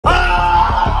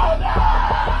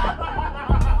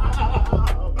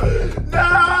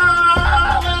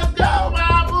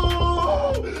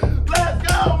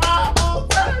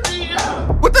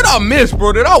I miss,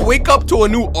 bro? Did I wake up to a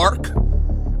new arc?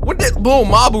 What did Lil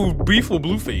Mabu beef with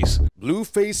Blueface?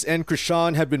 Blueface and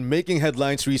Chrisean have been making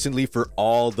headlines recently for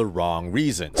all the wrong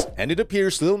reasons, and it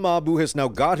appears Lil Mabu has now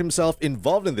got himself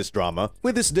involved in this drama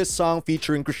with his diss song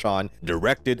featuring Chrisean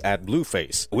directed at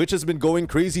Blueface, which has been going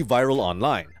crazy viral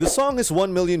online. The song has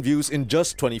 1 million views in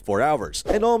just 24 hours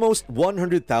and almost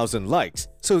 100,000 likes,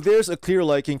 so there's a clear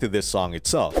liking to this song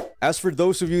itself. As for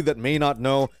those of you that may not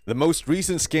know, the most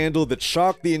recent scandal that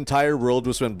shocked the entire world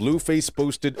was when Blueface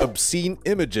posted obscene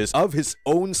images of his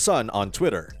own son on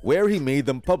Twitter, where he made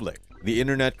them public. The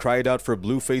internet cried out for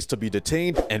Blueface to be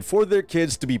detained and for their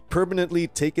kids to be permanently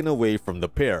taken away from the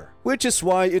pair. Which is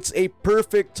why it's a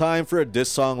perfect time for a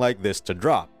diss song like this to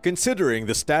drop, considering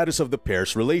the status of the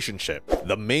pair's relationship.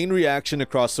 The main reaction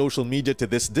across social media to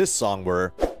this diss song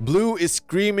were, "Blue is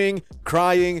screaming,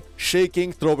 crying,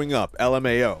 shaking, throwing up,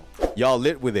 LMAO. Y'all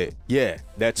lit with it. Yeah,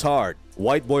 that's hard.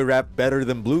 White boy rap better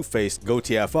than Blueface, go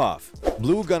TF off.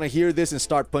 Blue gonna hear this and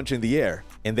start punching the air."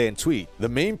 And then tweet. The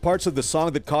main parts of the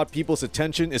song that caught people's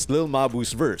attention is Lil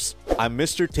Mabu's verse. "I'm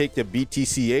Mr. Take the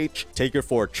BTCH, take her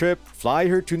for a trip, fly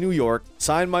her to New York,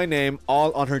 sign my name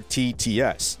all on her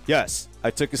TTS. Yes,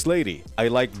 I took his lady. I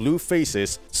like blue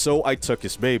faces, so I took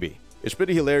his baby." It's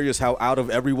pretty hilarious how out of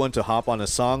everyone to hop on a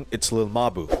song, it's Lil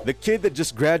Mabu, the kid that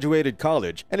just graduated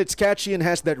college, and it's catchy and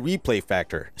has that replay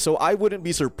factor. So I wouldn't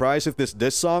be surprised if this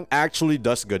diss song actually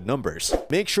does good numbers.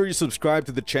 Make sure you subscribe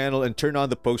to the channel and turn on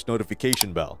the post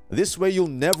notification bell. This way you'll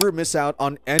never miss out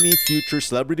on any future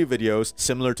celebrity videos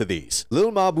similar to these.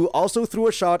 Lil Mabu also threw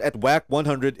a shot at Wack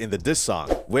 100 in the diss song,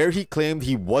 where he claimed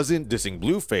he wasn't dissing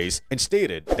Blueface and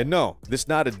stated, "And no, this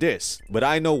not a diss, but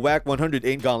I know Wack 100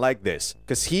 ain't gonna like this,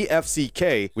 cause he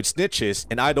FCK with snitches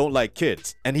and I don't like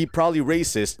kids, and he probably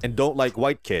racist and don't like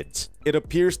white kids." It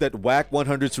appears that Wack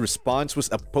 100's response was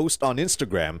a post on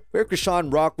Instagram where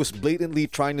ChriseanRock Rock was blatantly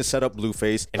trying to set up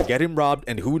Blueface and get him robbed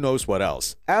and who knows what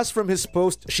else. As from his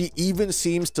post, she even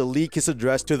seems to leak his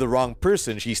address to the wrong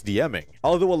person she's DMing.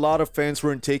 Although a lot of fans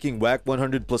weren't taking Wack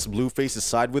 100 plus Blueface's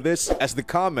side with this, as the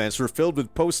comments were filled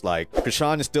with posts like,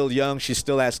 "Chrisean is still young, she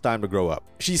still has time to grow up.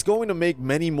 She's going to make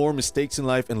many more mistakes in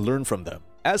life and learn from them.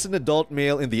 As an adult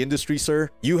male in the industry,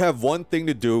 sir, you have one thing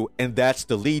to do, and that's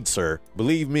to lead, sir.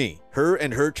 Believe me, her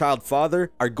and her child father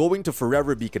are going to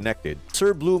forever be connected.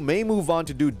 Sir Blue may move on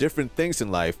to do different things in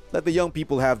life. Let the young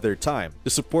people have their time to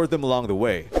support them along the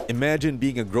way. Imagine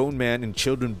being a grown man in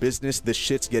children business. This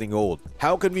shit's getting old.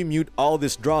 How can we mute all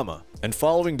this drama? And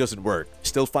following doesn't work.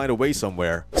 Still find a way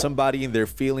somewhere. Somebody in their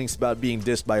feelings about being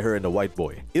dissed by her and a white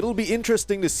boy." It'll be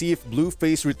interesting to see if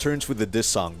Blueface returns with the diss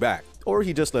song back, or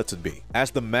he just lets it be.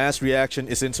 As the mass reaction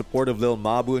is in support of Lil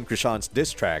Mabu and Chrisean's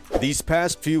diss track, these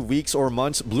past few weeks or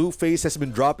months, Blueface has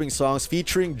been dropping songs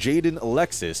featuring Jaden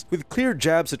Alexis with clear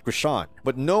jabs at Chrisean,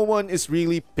 but no one is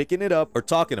really picking it up or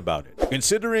talking about it.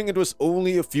 Considering it was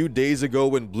only a few days ago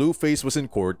when Blueface was in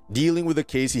court dealing with a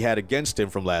case he had against him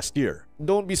from last year.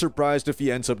 Don't be surprised if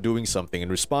he ends up doing something in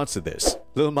response to this.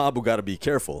 Lil Mabu gotta be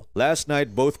careful. Last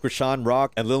night, both ChriseanRock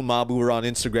and Lil Mabu were on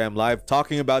Instagram Live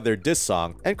talking about their diss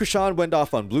song, and Chrisean went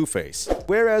off on Blueface,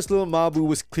 whereas Lil Mabu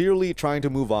was clearly trying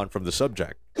to move on from the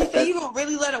subject. He said, "You gonna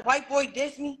really let a white boy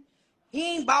diss me?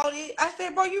 He ain't about it." I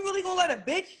said, "Bro, you really gonna let a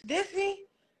bitch diss me?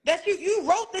 That's you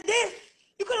wrote the diss.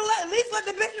 You could have at least let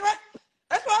the bitch write."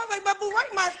 That's why I was like, "Mabu,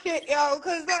 write my shit, yo,"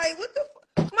 cause like, what the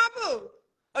fuck, Mabu?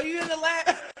 Are you in the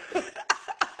lab?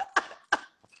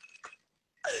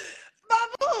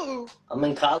 Mabu! I'm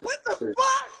in college. What the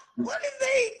fuck? What is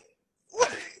he?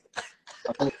 What?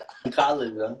 I'm in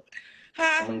college, bro.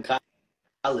 Huh? I'm in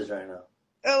college right now.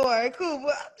 Oh, all right, cool.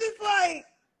 But I'm just like,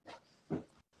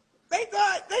 they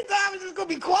thought I was just gonna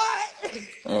be quiet.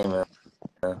 Amen.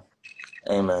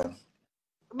 Amen.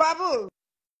 Mabu.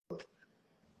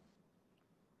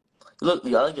 Look, I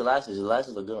like your lashes. Your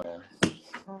lashes look good, man.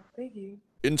 Oh, thank you.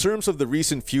 In terms of the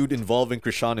recent feud involving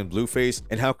Chrisean and Blueface,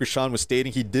 and how Chrisean was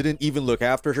stating he didn't even look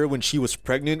after her when she was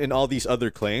pregnant and all these other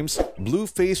claims,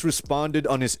 Blueface responded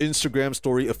on his Instagram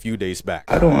story a few days back.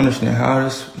 "I don't understand how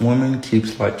this woman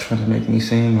keeps like trying to make me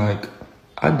seem like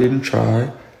I didn't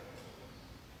try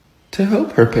to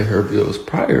help her pay her bills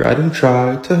prior. I didn't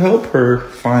try to help her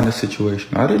find a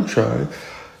situation. I didn't try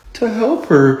to help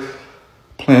her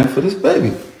plan for this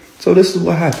baby. So this is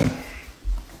what happened.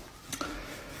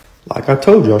 Like I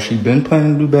told y'all, she'd been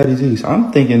planning to do Baddies East.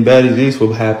 I'm thinking Baddies East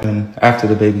will happen after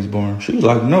the baby's born. She was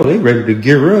like, no, they ready to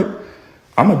gear up.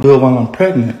 I'm going to do it while I'm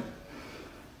pregnant."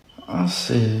 I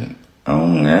said,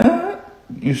 "Oh, yeah?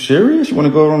 You serious? You want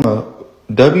to go on a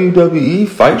WWE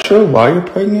fight show while you're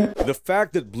pregnant? The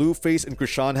fact that Blueface and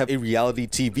Chrisean have a reality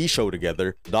TV show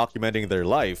together, documenting their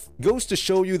life, goes to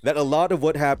show you that a lot of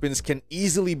what happens can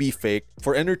easily be faked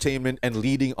for entertainment and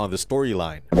leading on the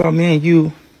storyline. How about me and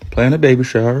you plan a baby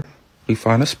shower? We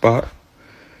find a spot.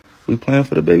 We plan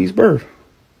for the baby's birth.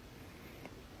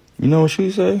 You know what she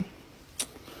say?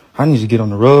 I need to get on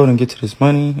the road and get to this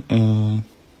money and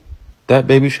that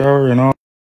baby shower and all.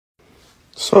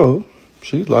 So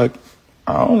she's like,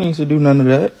 I don't need to do none of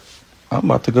that. I'm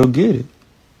about to go get it.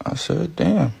 I said,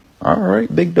 damn. All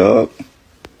right, big dog.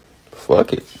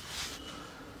 Fuck it.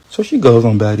 So she goes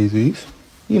on Baddies East.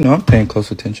 You know, I'm paying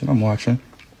close attention. I'm watching.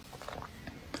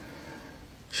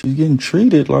 She's getting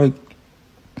treated like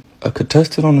a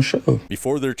contestant on the show.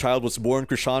 Before their child was born,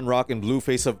 Chrisean Rock and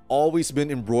Blueface have always been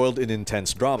embroiled in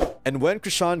intense drama. And when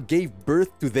Chrisean gave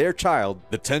birth to their child,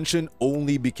 the tension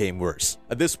only became worse.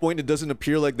 At this point, it doesn't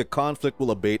appear like the conflict will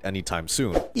abate anytime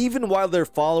soon. Even while their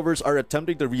followers are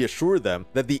attempting to reassure them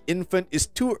that the infant is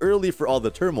too early for all the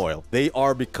turmoil, they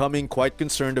are becoming quite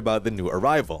concerned about the new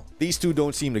arrival. These two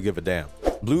don't seem to give a damn.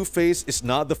 Blueface is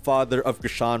not the father of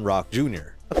Chrisean Rock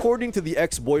Jr., according to the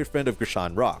ex-boyfriend of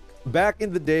Chrisean Rock. Back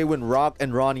in the day when Rock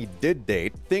and Ronnie did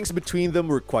date, things between them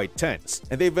were quite tense,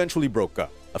 and they eventually broke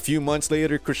up. A few months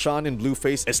later, Chrisean and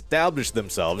Blueface established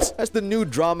themselves as the new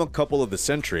drama couple of the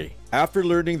century. After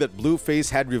learning that Blueface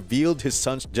had revealed his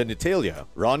son's genitalia,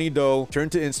 Ronnie Doe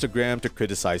turned to Instagram to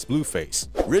criticize Blueface,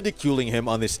 ridiculing him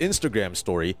on his Instagram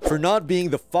story for not being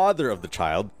the father of the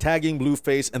child, tagging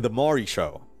Blueface and The Maury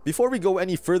Show. Before we go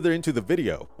any further into the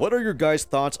video, what are your guys'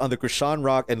 thoughts on the Chrisean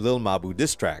Rock and Lil Mabu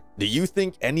diss track? Do you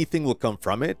think anything will come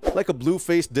from it? Like a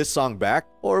Blueface diss song back?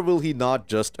 Or will he not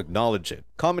just acknowledge it?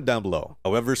 Comment down below.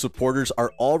 However, supporters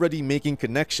are already making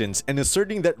connections and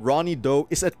asserting that Ronnie Doe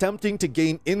is attempting to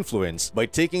gain influence by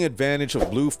taking advantage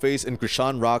of Blueface and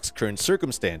Chrisean Rock's current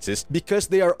circumstances because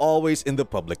they are always in the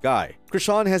public eye.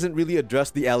 Chrisean hasn't really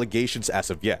addressed the allegations as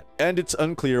of yet, and it's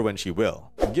unclear when she will,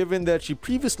 given that she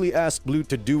previously asked Blue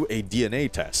to do a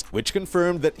DNA test, which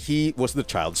confirmed that he was the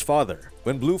child's father.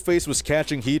 When Blueface was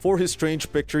catching heat for his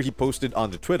strange picture he posted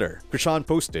on the Twitter, Chrisean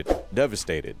posted,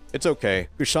 "Devastated. It's okay.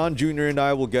 Chrisean Jr. and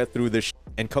I will get through this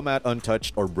and come out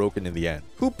untouched or broken in the end.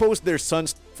 Who posts their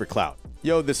sons for clout?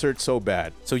 Yo, this hurts so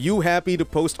bad. So you happy to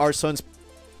post our sons?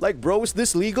 Like, bro, is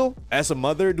this legal? As a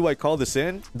mother, do I call this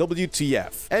in?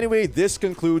 WTF. Anyway, this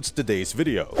concludes today's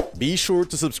video. Be sure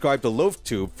to subscribe to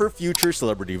LoafTube for future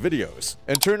celebrity videos,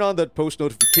 and turn on that post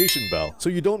notification bell so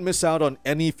you don't miss out on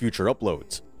any future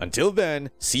uploads. Until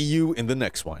then, see you in the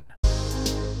next one.